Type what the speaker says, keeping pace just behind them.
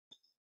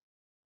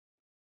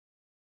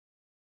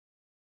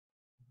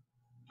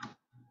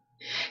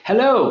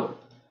Hello,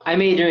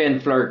 I'm Adrian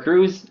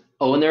Florcruz,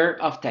 owner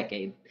of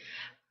TechAid.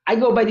 I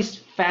go by this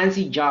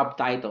fancy job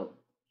title,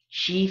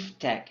 Chief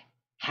Tech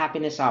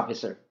Happiness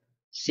Officer.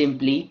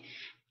 Simply,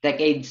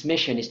 TechAid's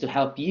mission is to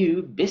help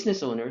you,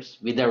 business owners,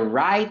 with the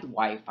right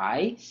Wi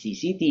Fi,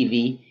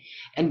 CCTV,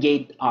 and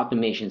gate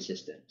automation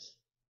systems.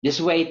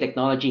 This way,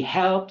 technology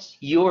helps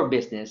your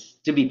business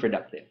to be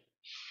productive.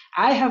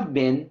 I have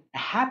been a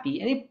happy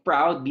and a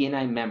proud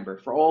BNI member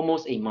for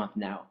almost a month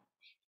now.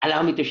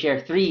 Allow me to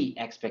share three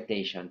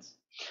expectations.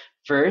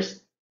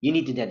 First, you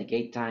need to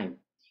dedicate time.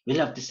 We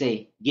love to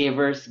say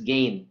givers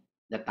gain.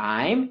 The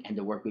time and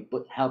the work we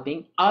put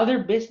helping other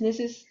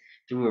businesses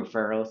through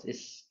referrals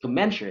is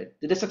commensurate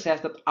to the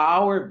success that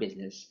our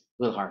business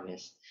will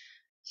harvest.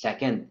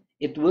 Second,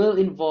 it will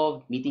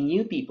involve meeting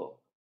new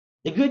people.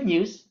 The good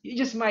news, you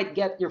just might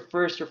get your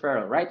first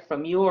referral right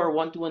from your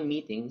one-to-one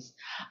meetings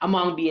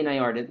among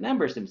BNI Ardent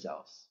members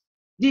themselves.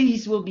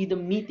 These will be the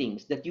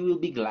meetings that you will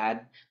be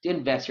glad to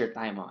invest your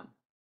time on.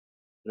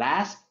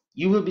 Last,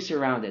 you will be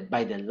surrounded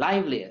by the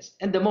liveliest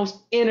and the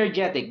most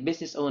energetic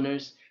business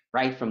owners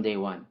right from day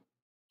one.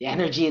 The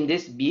energy in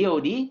this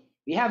BOD,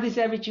 we have this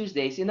every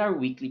Tuesdays in our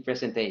weekly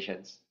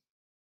presentations.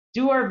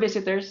 To our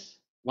visitors,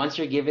 once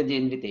you're given the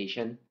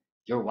invitation,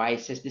 your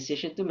wisest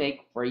decision to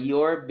make for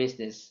your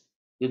business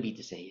will be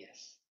to say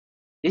yes.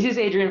 This is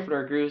Adrian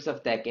Florcruz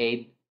of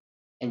TechAid.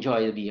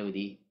 Enjoy the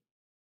BOD.